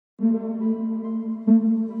በኤፍኤስኤፍ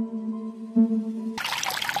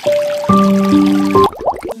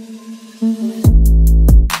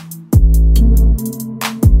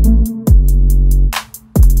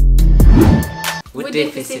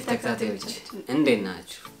ተከታታዮች እንዴት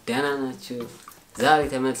ናችሁ? ደህና ናችሁ? ዛሬ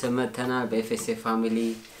ተመልሰን መጥተናል በኤፍኤስኤፍ ፋሚሊ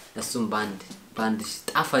እሱም ባንድ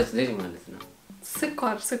ጣፋጭ ልጅ ማለት ነው።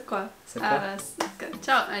 ስኳር አራስ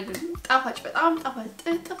ቻው አይደል ጣፋጭ በጣም ጣፋጭ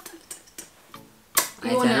ጥፍጥፍ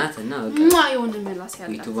አይተናትና በቃ ማይሆን መላስ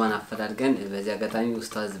ያላት ዩቲዩብን አፈላልገን በዚህ አጋጣሚ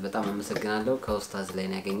ኡስታዝ በጣም አመሰግናለሁ። ከኡስታዝ ላይ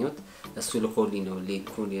ነው ያገኘሁት። እሱ ልኮልኝ ነው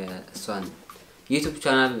ሊንኩን የእሷን ዩቲዩብ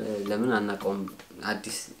ቻናል ለምን አናቀውም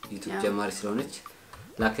አዲስ ዩቲዩብ ጀማሪ ስለሆነች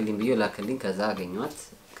ላክልኝ ከዛ አገኘኋት።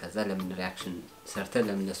 ከዛ ለምን ሪአክሽን ሰርተን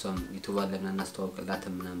ለምን ለሷም ዩቲዩብ አለና እናስተዋውቅላት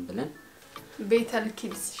ምናምን ብለን ቤተል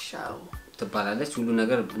ኪድስ ሻው ትባላለች። ሁሉ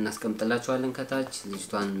ነገር እናስቀምጥላችኋለን ከታች።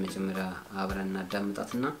 ልጅቷን መጀመሪያ አብረን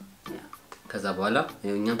እናዳምጣትና ከዛ በኋላ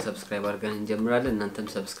እኛም ሰብስክራይብ አድርገን እንጀምራለን። እናንተም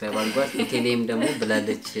ሰብስክራይብ አድርጓት። ኢቴሌም ደግሞ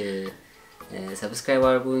ብላለች ሰብስክራይብ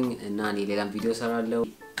አድርጉኝ እና እኔ ሌላም ቪዲዮ ሰራለሁ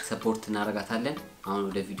ሰፖርት እናረጋታለን። አሁን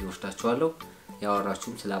ወደ ቪዲዮ ወስዳችኋለሁ።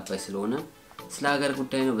 ያወራችሁም ስለ አባይ ስለሆነ ስለ ሀገር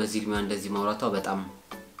ጉዳይ ነው። በዚህ ልማን እንደዚህ ማውራቷ በጣም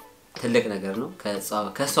ትልቅ ነገር ነው።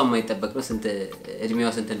 ከሷ የማይጠበቅ ነው። ስንት እድሜዋ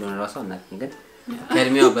ስንት እንደሆነ ራሱ አናውቅም፣ ግን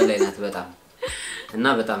ከእድሜዋ በላይ ናት በጣም እና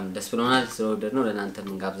በጣም ደስ ብሎናል። ስለወደድነው ለእናንተም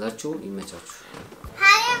እንጋብዛችሁ። ይመቻችሁ።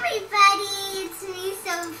 Hi everybody, it's me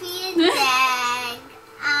Sophie and Dag.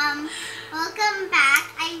 Welcome back.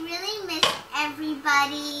 I really miss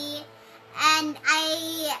everybody, and I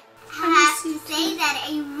have to say that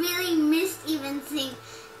I really missed even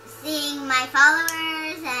seeing my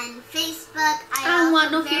followers and Facebook. I'm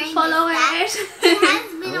one of your followers. It has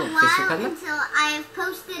been a while until I've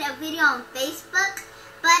posted a video on Facebook,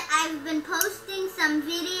 but I've been posting some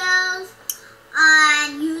videos on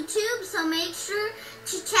YouTube, so make sure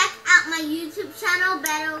to check out my YouTube channel,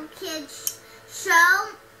 Better Kids Show.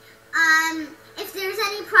 If there's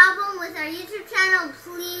any problem with our YouTube channel,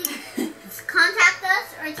 please contact us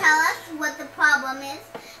or tell us what the problem is,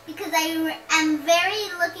 because I am very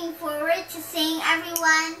looking forward to seeing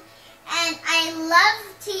everyone, and I love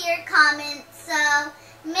to hear comments, so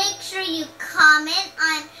make sure you comment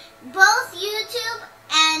on both YouTube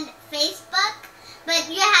and Facebook, but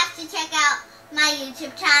you have to check out my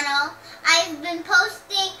YouTube channel. I've been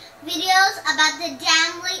posting videos about the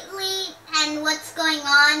dam lately and what's going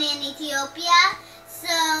on in Ethiopia,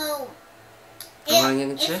 so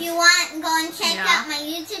if you want, go and check out my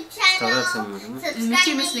YouTube channel, subscribe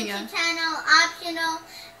to my YouTube channel, optional,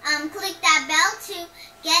 click that bell to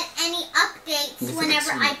get any updates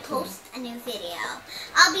whenever I post a new video.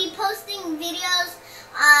 I'll be posting videos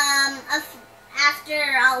after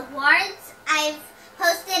awards. I've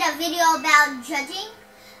posted a video about judging,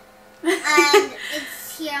 and it's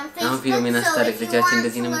here on Facebook, so if you want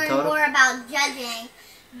to learn more about judging,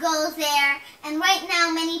 go there. And right now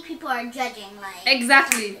many people are judging, like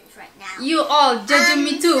exactly right now. You all judging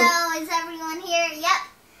me too. So is everyone here? Yep.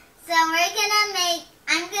 So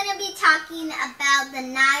I'm gonna be talking about the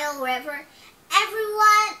Nile River.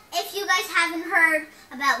 Everyone, if you guys haven't heard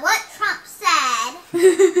about what Trump said,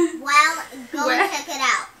 well, go and check it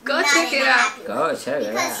out. Go check it out.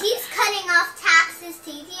 Because he's cutting off taxes to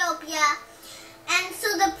Ethiopia. And so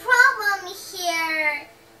the problem here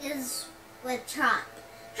is with Trump.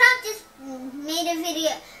 Trump just made a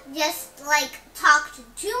video, just like talked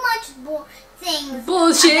too much things.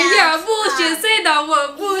 Bullshit, bullshit. Say that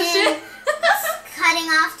word, bullshit. Cutting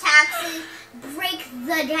off taxes, break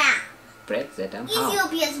the dam.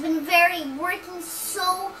 Ethiopia has been working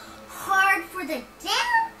so hard for the dam.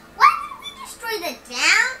 Why would we destroy the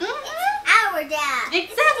dam? It's our dam.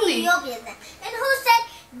 Exactly. It's Ethiopia's dam. And who said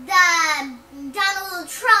Donald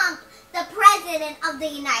Trump, the president of the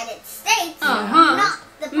United States, not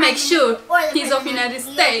the president make sure or the he's of United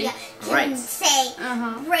States, can say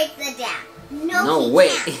break the dam. No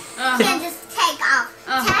way. Can't just take off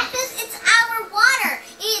taxes. It's our water.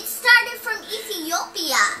 It started from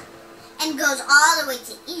Ethiopia and goes all the way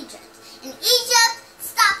to Egypt. And Egypt,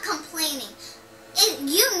 stop complaining.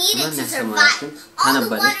 You need it to survive. All the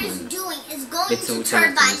water is doing is going to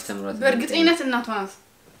turbines. በእርግጠኝነት እናቷ ናት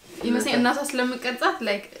ይመስለኝ። እናቷ ስለምቀርጻት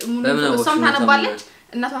ላይክ እሷም ታነባለች።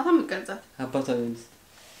 እናቷ ታምቀርጻት አባቷ ቢንስ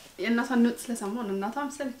የእናቷን ንጥ ስለሰማሁ እናቷ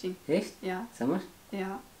መሰለችኝ። ያ ሰማሽ? ያ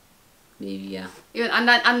ሜቢያ ይሁን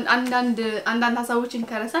አንዳንድ ሀሳቦችን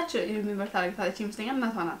ከረሳች ሪሜምበር ታደርጋለች ይመስለኛል።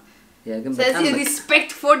 እናቷ ናት። ስለዚህ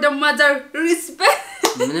respect for the mother, respect.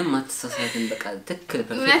 ምንም አትሳሳትን በቃ ትክክል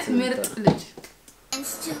ፐርፌክት ምርጥ ልጅ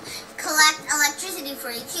to collect electricity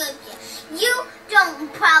for Ethiopia. You don't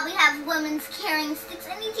probably have women carrying sticks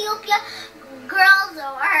in Ethiopia. girls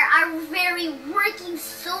are very working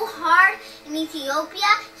so hard in Ethiopia.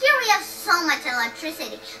 Here we have so much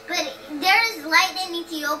electricity, but there is light in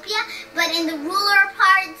Ethiopia, but in the rural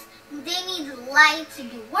parts, they need light to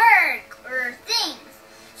do work or things.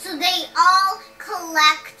 So they all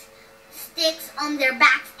collect sticks on their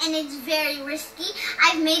backs, and it's very risky.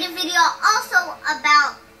 I've made a video also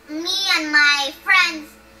about me and my friends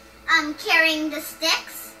carrying the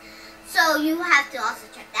sticks, so you have to also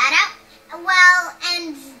check that out. Well,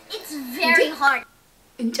 and it's very hard.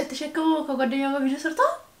 እንጨት ተሸክሞ ከጓደኛው ጋር ቪዲዮ ሰርቶ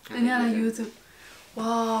እኔ አላየሁትም።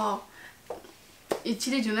 ዋው እቺ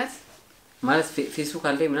ልጅ እውነት ማለት ፌስቡክ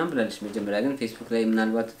ላይ ምናምን ብላለች መጀመሪያ ግን ፌስቡክ ላይ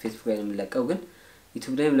ምናልባት ፌስቡክ ላይ የምለቀው ግን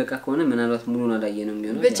ዩቲዩብ ላይ የምለቀ ከሆነ ምናልባት ሙሉን አላየንም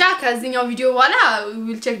የሚሆነው ብቻ ከዚህኛው ቪዲዮ በኋላ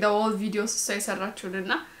we'll check the whole videos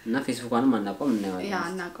ሰይሰራችሁልና እና ፌስቡክንም አናቆም እናየዋለን ያ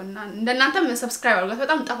እናቆና እንደናንተም ሰብስክራይብ አድርጓት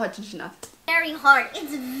በጣም ጣፋጭ ልጅ ናት very hard.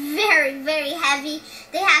 It's very, very heavy.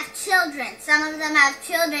 They have children. Some of them have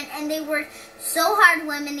children, and they work so hard,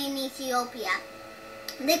 women in Ethiopia.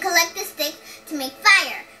 They collect the sticks to make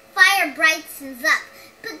fire. Fire brightens up.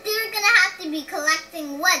 But they're going to have to be collecting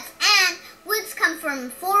woods, and woods come from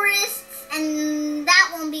forests, and that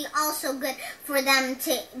won't be also good for them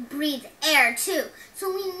to breathe air, too.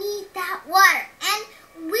 So we need that water. And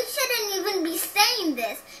we shouldn't even be saying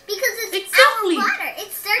this because it's our water. It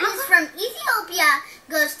starts from Ethiopia,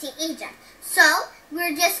 goes to Egypt. So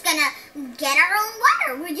we're just gonna get our own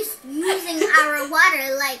water. We're just using our water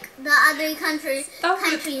like the other countries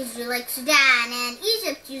do, like Sudan and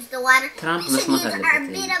Egypt use the water. We should use our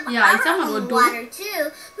bit of our own water too.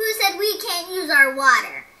 Who said we can't use our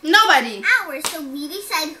water? Nobody. Ours, so we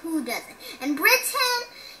decide who doesn't. And Britain,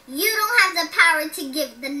 you don't have the power to give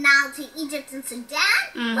the Nile to Egypt and Sudan.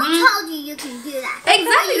 Who told you can do that?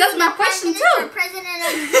 Exactly, that's my question too. President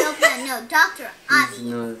of Ethiopia, no, Dr. Abiy.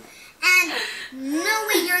 No. And no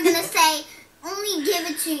way you're gonna say only give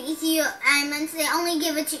it to only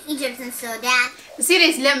give it to Egypt and Sudan.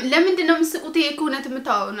 Serious, ለምንድን ነው የምትስቁት? የኮነት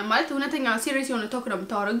የምታወራው ማለት እውነተኛ ሲሪየስ የሆነ ቶክ ነው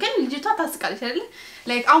የምታወራው ግን ልጅቷ ታስቃለች አይደል?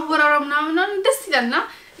 ላይክ አወራራ ምናምን ደስ ይላልና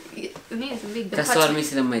እኔ ዝም ብዬ ከሷር ሜስ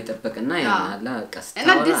ስለማይጠበቅና ያናላ ቀስታው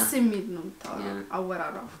እና ደስ የሚል ነው የምታወራው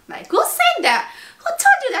አወራራው like who said that? Who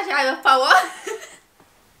told you that I have power?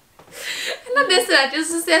 እና ደስ ይላል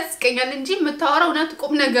እሱ ሲያስቀኛል እንጂ የምታወራው እውነት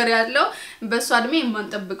ቁም ነገር ያለው በሷ እድሜ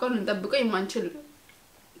እንጠብቀው የማንችል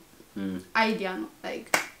አይዲያ ነው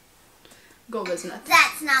like ጎበዝ ናት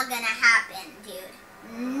That's not gonna happen, dude.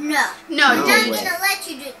 No. I'm not gonna let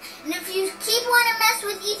you do it. And if you keep wanting to mess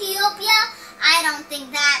with Ethiopia, I don't think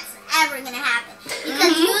that's ever gonna happen.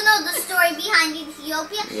 Because you know the story behind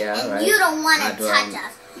Ethiopia, and you don't want to touch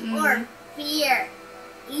us or fear.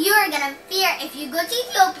 You're gonna fear if you go to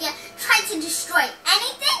Ethiopia, try to destroy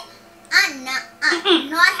anything.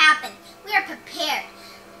 Not happen. We are prepared.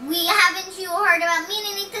 Haven't you heard about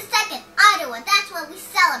Meaning the Second? Ottawa. That's what we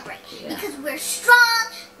celebrate because we're strong.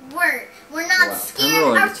 We're not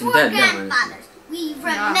scared. Our four-grandfathers. We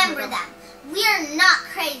remember them. We are not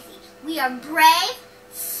crazy. We are brave,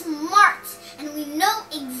 smart, and we know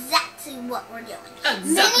exactly what we're doing.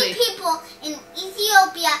 Exactly. Many people in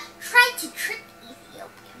Ethiopia try to trick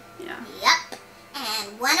Ethiopia. Yeah. Yep. And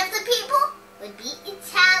one of the people would be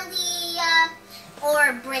Italy or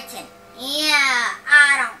Britain. Yeah, I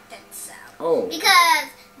don't think so. Oh. Because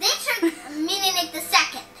they tricked Meaning the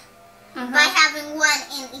Second by having one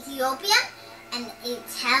in Ethiopia and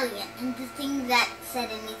Italian. And the thing that said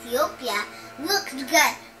in Ethiopia looked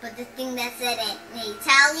good, but the thing that said in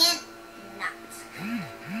Italian, not.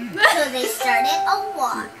 So they started a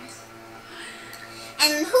war.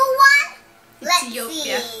 And who won?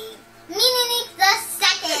 Ethiopia. Let's see. Meaning the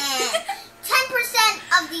Second. 10%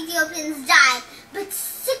 of the Ethiopians died, but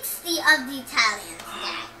 60 of the Italians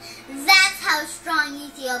died. That's how strong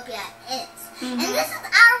Ethiopia is. And this is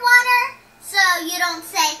our water, so you don't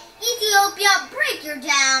say, Ethiopia, break your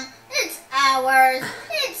dam. It's ours.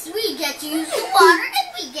 We get to use the water and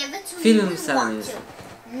we give it to who we want to.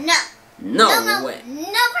 No way.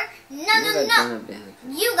 Never. No.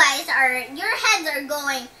 You guys your heads are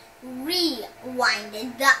going rewinded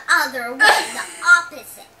the other way, the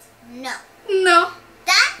opposite. No.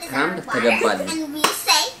 That is our water, and we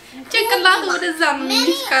say,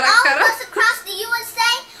 many all of us across the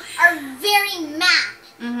USA are very mad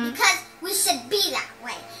because we should be that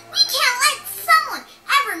way. We can't let someone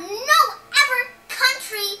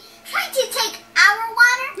country try to take our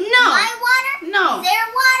water, my water, their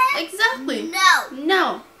water. Exactly.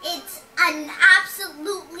 No. It's an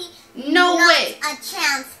absolutely no way a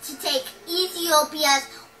chance to take Ethiopia's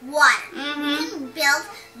water. We can build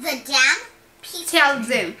the dam. Tell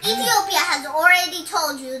them. Ethiopia has already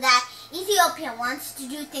told you that Ethiopia wants to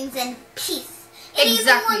do things in peace. And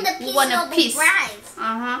even when the We peace want a Nobel peace. Prize.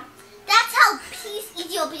 That's how peace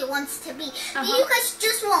Ethiopia wants to be. You guys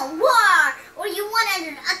just want war, or you want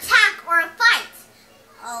an attack or a fight.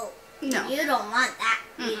 Oh, No. you don't want that.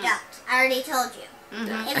 You don't. I already told you.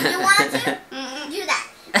 If you want to, do that.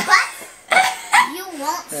 But you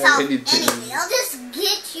won't solve anything. It'll just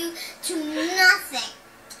get you to nothing.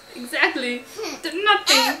 Exactly.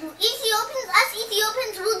 Nothing. And us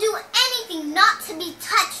Ethiopians will do anything not to be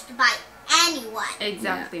touched by anyone.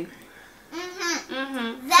 Exactly.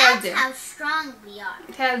 Tell That's them. how strong we are.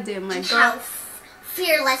 Tell them, my And girl. how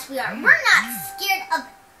fearless we are. We're not scared of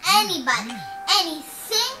anybody,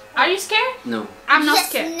 anything. Are you scared? No. I'm not Just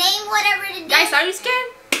scared. name whatever it is. Guys, are you scared?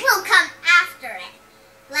 We'll come after it.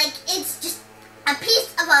 Like it's just a piece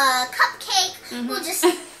of a cupcake. We'll just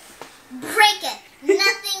break it.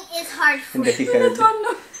 Nothing is hard for እንደ you. ፊከረ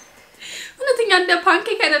እውነተኛ እንደ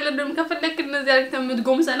ፓንኬክ አይደለም ከፈለክ እነዚህ አርክተ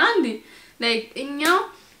ምትጎምሰና እንዴ ላይክ እኛ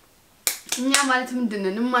ማለት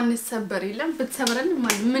ምንድነው ማንሰበር የለም ብትሰብረን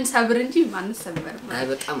ምን ሰብር እንጂ ማንሰበር አይ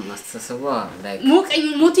በጣም ማስተሰባ ላይክ ሞቀኝ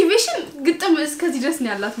ሞቲቬሽን ግጥም እስከዚህ ድረስ ነው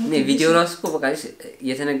ያላት ሞቲቬሽን ቪዲዮ ራሱ እኮ በቃ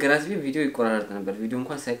የተነገራት ቪዲዮ ይቆራረጥ ነበር ቪዲዮ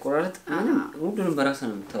እንኳን ሳይቆራረጥ ምንም ሁሉንም በራሷ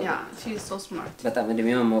ነው የምታወራው ያ ሺ ኢዝ ሶ ስማርት በጣም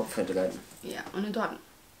እንደሚያማ ማወቅ ፈልጋለሁ ያ እውነቷን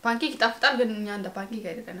ፓንኬክ ይጣፍጣል ግን እኛ እንደ ፓንኬክ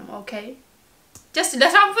አይደለም ኦኬ just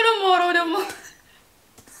ለትራምፕ ነው ሞሮ ደግሞ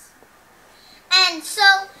And so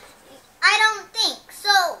I don't think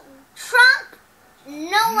so. Trump,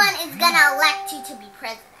 no one is gonna elect you to be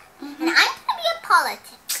president, and I'm gonna be a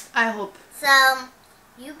politic. I hope. So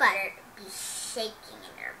you better be shaking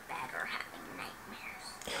in your bed or having nightmares.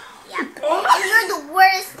 Yeah, and you're the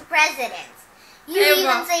worst president. You Ever.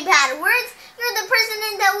 even say bad words. You're the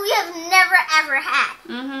president that we have never ever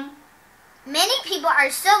had. Many people are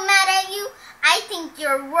so mad at you. I think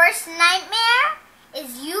your worst nightmare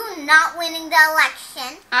is you not winning the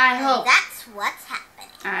election. I hope. That's what's happening.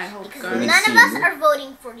 I hope. Because God. none of us are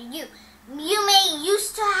voting for you. You may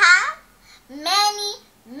used to have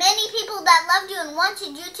many people that loved you and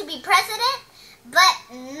wanted you to be president, but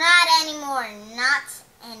not anymore. Not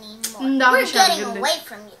anymore. No, We're getting Shaggy. away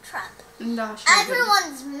from you, Trump. No,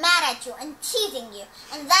 Everyone's mad at you and teasing you,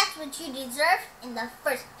 and that's what you deserve in the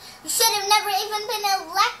first. You should have never even been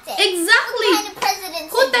elected. Exactly. What kind of president?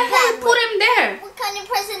 Who said the hell that put way? him there? What kind of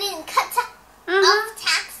president cut off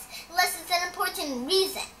tax unless it's an important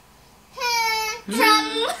reason? Trump,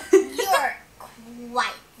 you're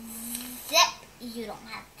quite zip. You don't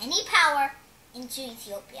have any power into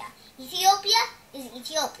Ethiopia. Ethiopia is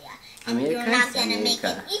Ethiopia. And America you're not is going to make it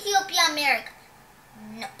America. Ethiopia America.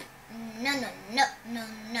 No.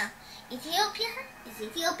 Ethiopia is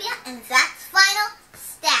Ethiopia, and that's final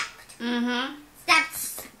stamped.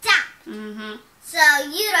 Stamped. So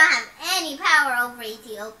you don't have any power over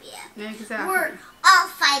Ethiopia. Exactly. We're all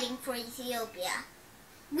fighting for Ethiopia.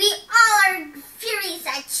 We all are furious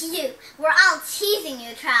at you. We're all teasing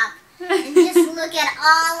you, Trump. And just look at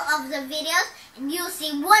all of the videos, and you'll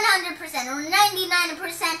see 100% or 99%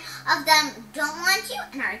 of them don't want you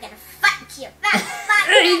and are gonna fight you.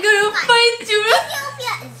 They're gonna fight you.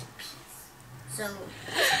 Ethiopia is peace. So,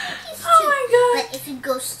 peace Oh too. my God. But if it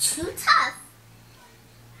goes too tough,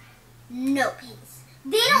 no peace.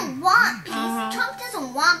 They don't want peace. Trump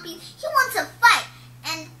doesn't want peace. He wants a fight.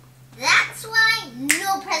 And that's why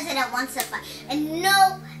no president wants a fight. And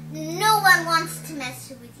no one wants to mess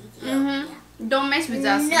with Ethiopia. Don't mess with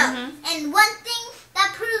us. No. And one thing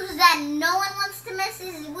that proves that no one wants to mess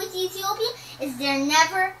with Ethiopia is they're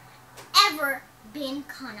never, ever been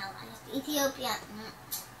colonized. Ethiopia,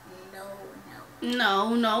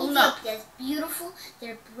 no. No. Ethiopia's beautiful,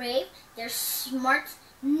 they're brave, they're smart.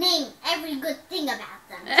 Name every good thing about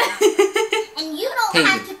them. And you don't Hey.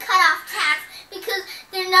 have to cut off tax because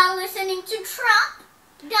they're not listening to Trump.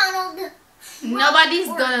 Donald Trump. Nobody's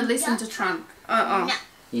or gonna listen to Donald- Trump. No.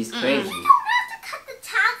 he's crazy You don't have to cut the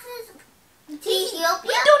taxes to We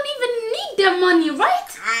Ethiopia. don't even need their money, right?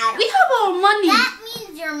 I don't- We have our money. That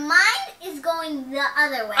means your mind is going the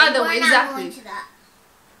other way. Other We're way, not exactly. going to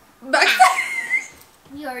the. Back.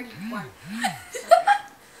 We already won.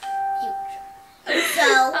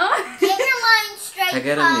 So get your mind straight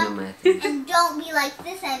ተገረም ነው up ማለት and don't be like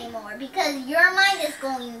this anymore because your mind is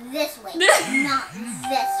going this way, not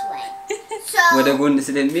this way. So ወደ ጎን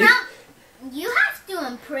ስለሚል Trump, you have to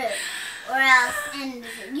improve, or else, and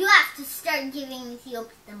you have to start giving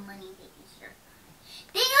Ethiopia the money they deserve.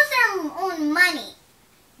 They use their own money.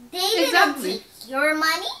 They Exactly. didn't take your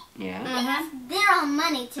money. yeah They used their own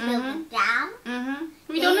money to build the dam.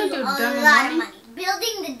 We They don't need use to a do lot of money. money.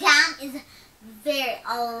 Building the dam is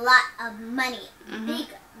a lot of money.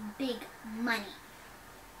 Big money.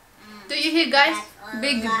 Do you hear, guys? That's a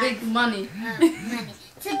Big lot money. of money.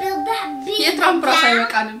 To build that big የትራምፕ ራስ dam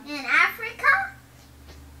አይበቃንም። in Africa.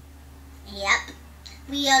 Yep.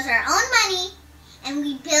 We use our own money and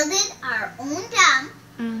we builded our own dam.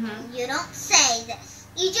 You don't say this.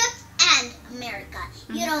 Egypt and America.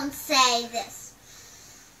 You don't say this.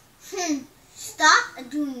 Stop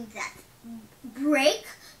doing that. Break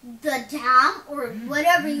the dam or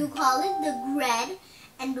whatever you call it, the grid,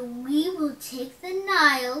 and we will take the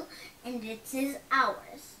Nile and it is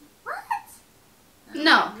ours. What?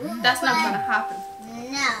 No, that's not gonna happen.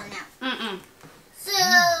 No. So,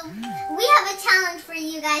 we have a challenge for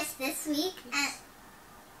you guys this week. And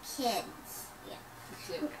kids. Yeah.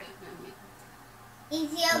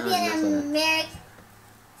 Ethiopian and American.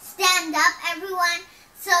 Stand up, everyone.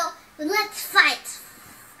 So, let's fight.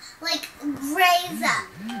 Like, raise up.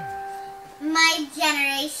 My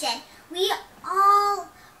generation. We all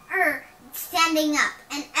are standing up.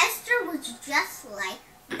 And Esther was just like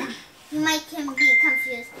that. You might be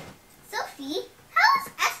confused. Sophie, how does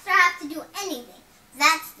Esther have to do anything?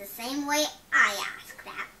 That's the same way I asked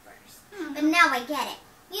at first. But now I get it.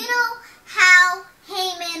 You know how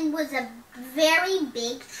Haman was a very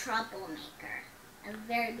big troublemaker. A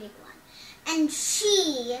very big one. And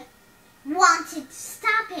she wanted to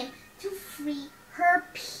stop him to free her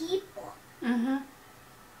people.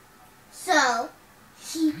 So,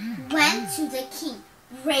 she went to the king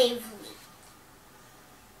bravely,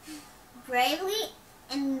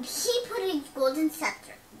 and he put a golden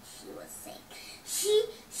scepter, and she was safe.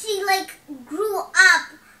 She like grew up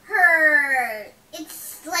it's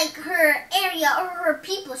like her area or her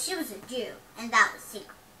people. She was a Jew, and that was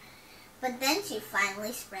secret. But then she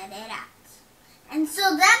finally spread it out. And so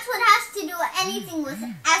that's what has to do anything with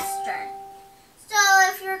Esther. So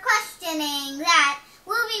if you're questioning that,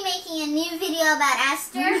 we'll be making a new video about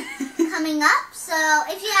Esther coming up. So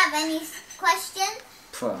if you have any questions,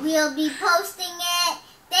 we'll be posting it.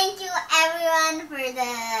 Thank you everyone for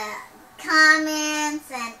the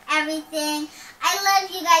comments and everything. I love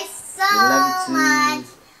you guys so much.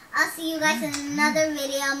 I'll see you guys in another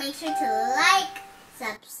video. Make sure to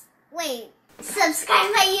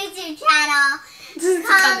subscribe my YouTube channel.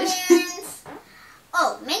 Comments.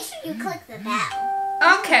 Oh, make sure you click the bell.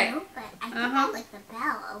 Okay. But I think I like the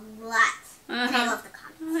bell a lot. And I love the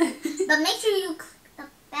comments. But make sure you click the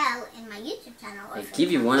bell in my YouTube channel. Or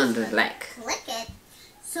give you 100 like. Click it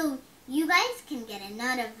so you guys can get a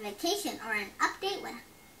notification or an update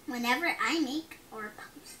whenever I make or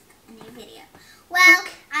post a new video. Well,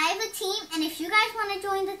 I have a team, and if you guys want to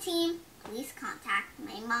join the team, please contact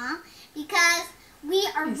my mom because we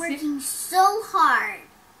are working so hard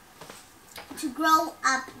to grow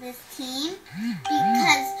up this team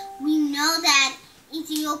because we know that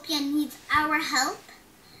Ethiopia needs our help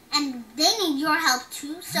and they need your help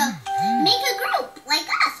too. So make a group like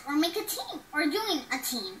us or make a team or join a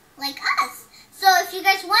team like us. So if you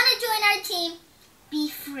guys want to join our team, be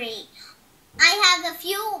free. I have a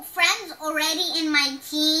few friends already in my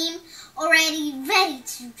team, already ready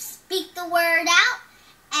to speak the word out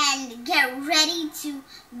and get ready to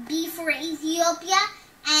be for Ethiopia.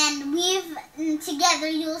 And together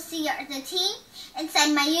you'll see the team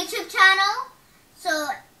inside my YouTube channel. So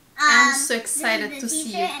I'm so excited to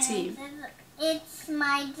see your team. It's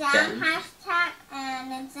my down hashtag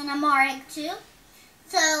and it's in Amharic too.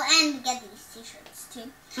 So and get these t-shirts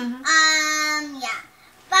too. Yeah.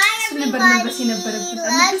 Bye everybody. Love you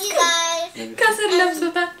guys.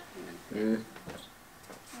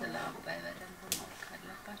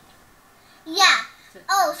 Yeah.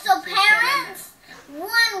 Oh, so parents,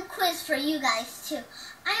 one quiz for you guys too.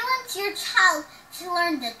 I want your child to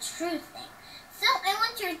learn the true thing. So I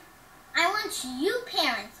want you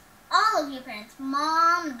parents, all of you parents,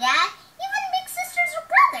 mom, dad, even big sisters or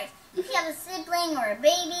brothers. If you have a sibling or a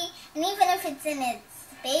baby, and even if it's in its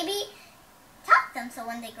baby, talk to them so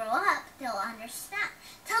when they grow up, they'll understand.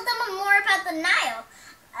 Tell them more about the Nile.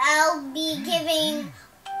 I'll be giving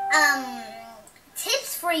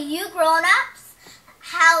tips for you grown-ups,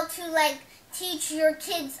 how to teach your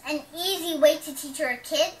kids an easy way to teach your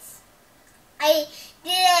kids. I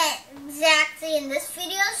did it exactly in this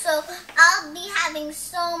video, so I'll be having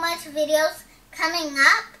so much videos coming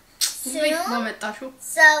up soon.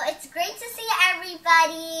 So it's great to see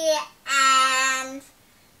everybody, and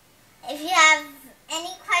if you have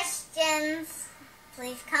any questions,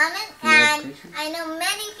 please comment. And I know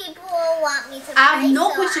many people want me to I have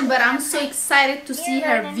no question, but I'm so excited to see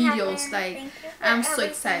her videos. I'm so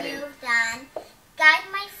excited. Guide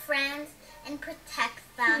my friends and protect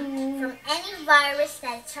them from any virus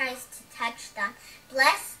that tries to touch them.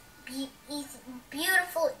 Bless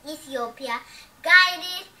beautiful Ethiopia,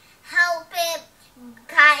 guided help it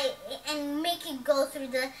guide and make it go through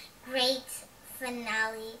the great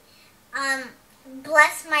finale.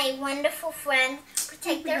 Bless my wonderful friends,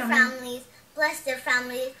 protect their families, bless their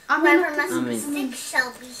families. Whoever must be sick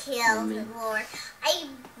shall be healed, Lord. I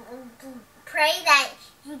pray that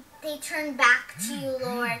they turn back to you,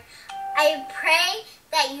 Lord. I pray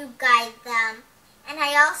that you guide them. And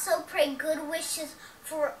I also pray good wishes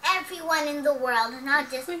for everyone in the world,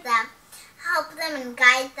 not just them. Help them and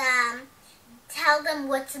guide them. Tell them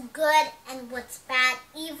what's good and what's bad,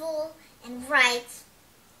 evil and right.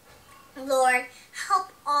 Lord, help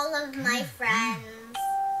all of my friends.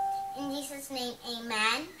 In Jesus' name,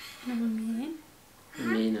 amen. Amen.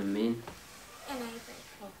 Amen, amen. And I pray.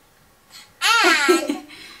 And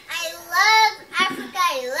I love Africa.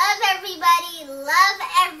 I love everybody. Love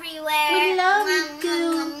everywhere. We love you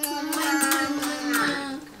too.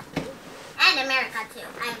 And America too.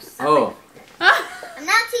 I'm so Oh. I'm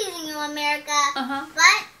not teasing you, America.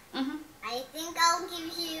 But I think I'll give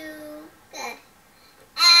you good.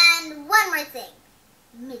 And one more thing.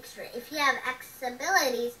 Make sure if you have X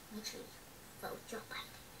abilities, make sure you vote Joe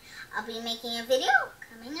Biden. I'll be making a video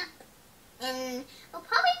coming up. And it'll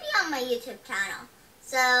probably be on my YouTube channel.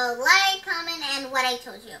 So like, comment, and what I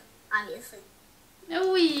told you, obviously.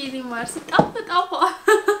 Oui, Dimar, stop.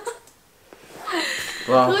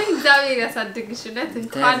 Wow. ወይ እግዚአብሔር ያሳድግሽ ለት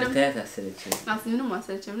እንኳንም ታሰለችኝ ምንም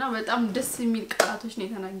ማሰለችምና በጣም ደስ የሚል ቃላቶች ነው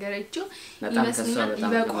የተናገረችው ይመስለኛል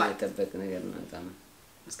በጣም የተጠበቅ ነገር ነው በጣም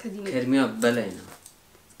ከእድሜዋ በላይ ነው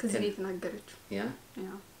ከዚህ ነው የተናገረችው ያ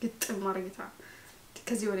ግጥም ማርገታ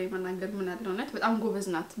ከዚህ ወዲያ መናገር ምን አለው ነት በጣም ጎበዝ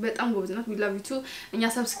ናት we love you too እኛ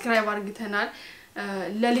ሰብስክራይብ አድርገናል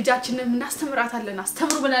ለልጃችንም እናስተምራታለን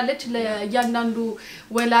አስተምሩ ብላለች ለእያንዳንዱ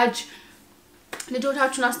ወላጅ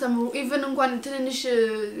ልጆቻችሁን አስተምሩ ኢቭን እንኳን ትንንሽ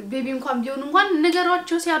ቤቢ እንኳን ቢሆን እንኳን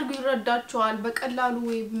ነገራቸው ሲያድጉ ይረዳቸዋል በቀላሉ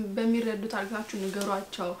ወይ በሚረዱት አርጋችሁ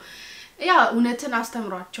ነገሯቸው ያ እውነትን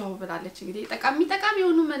አስተምሯቸው ብላለች እንግዲህ ጠቃሚ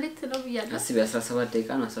የሆኑ መልእክት ነው ብያለሁ አስቢ 17 ደቂቃ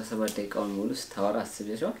ነው 17 ደቂቃውን ሙሉ ስታወራ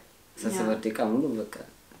አስበሽው 17 ደቂቃ ሙሉ በቃ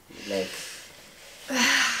ላይክ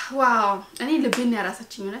ዋው እኔ ልብን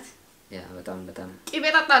ያራሳችኝ እውነት ያ በጣም ቂቤ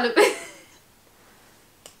ጣጣለብ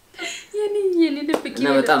የኔ ልብቂ እና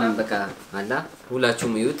በጣም በቃ አላ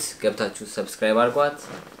ሁላችሁም ይዩት ገብታችሁ ሰብስክራይብ አድርጓት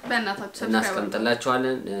በእናታችሁ ሰብስክራይብ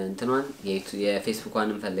እናስቀምጥላችኋለን እንትኗን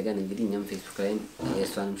የፌስቡክዋንም ፈልገን እንግዲህ እኛም ፌስቡክ ላይ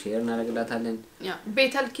የሷንም ሼር እናደርግላታለን ያ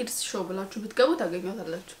ቤተል ኪድስ ሾው ብላችሁ ብትገቡ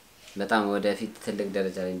ታገኙታላችሁ በጣም ወደፊት ትልቅ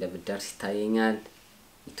ደረጃ ላይ እንደምትደርስ ይታየኛል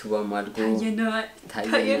ዩቲዩብም አድርጎ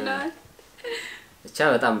ታየናል ብቻ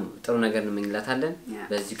በጣም ጥሩ ነገር እንመኝላታለን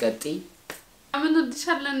በዚህ ቀጥ አመን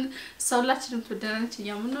ወድሻለን ሰውላችንም ተወደናች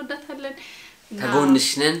ያመን ወዳታለን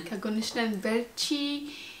ከጎንሽ ነን በርቺ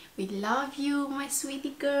we love you my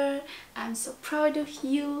sweetie girl I'm so proud of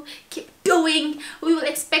you keep doing we will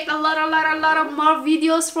expect a lot of more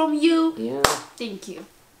videos from you yeah thank you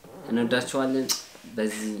እንወዳችኋለን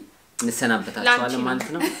በዚህ እንሰናበታችኋለን ማለት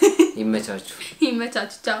ነው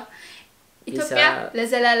ይመቻችሁ ቻው ኢትዮጵያ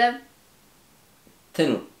ለዘላለም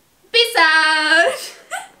ትኑ peace out